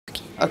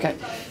Okay,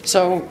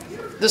 so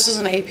this is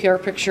an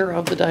APR picture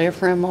of the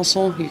diaphragm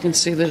muscle. You can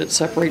see that it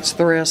separates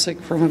thoracic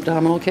from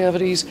abdominal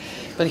cavities,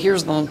 but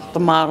here's the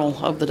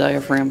model of the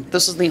diaphragm.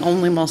 This is the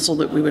only muscle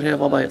that we would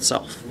have all by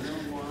itself,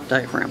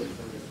 diaphragm.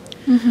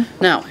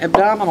 Now,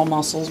 abdominal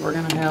muscles, we're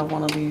going to have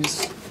one of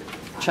these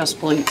chest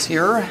plates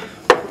here.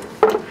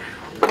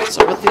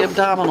 So with the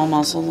abdominal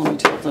muscle, let me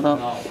tilt it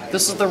up.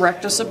 This is the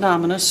rectus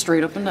abdominis,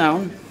 straight up and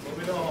down.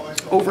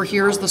 Over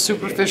here is the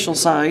superficial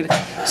side,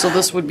 so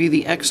this would be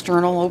the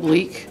external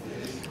oblique.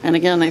 And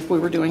again, if we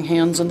were doing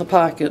hands in the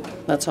pocket,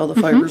 that's how the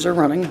fibers are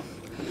running.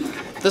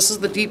 This is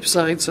the deep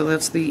side, so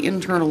that's the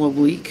internal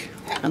oblique.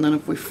 And then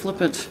if we flip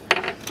it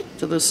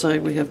to this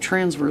side, we have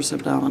transverse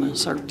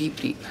abdominis, our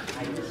deep.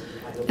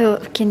 Oh,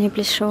 can you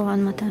please show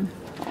one more time?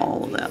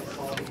 All of that.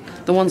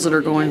 The ones that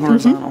are going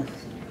horizontal.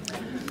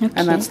 Okay.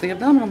 And that's the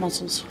abdominal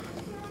muscles.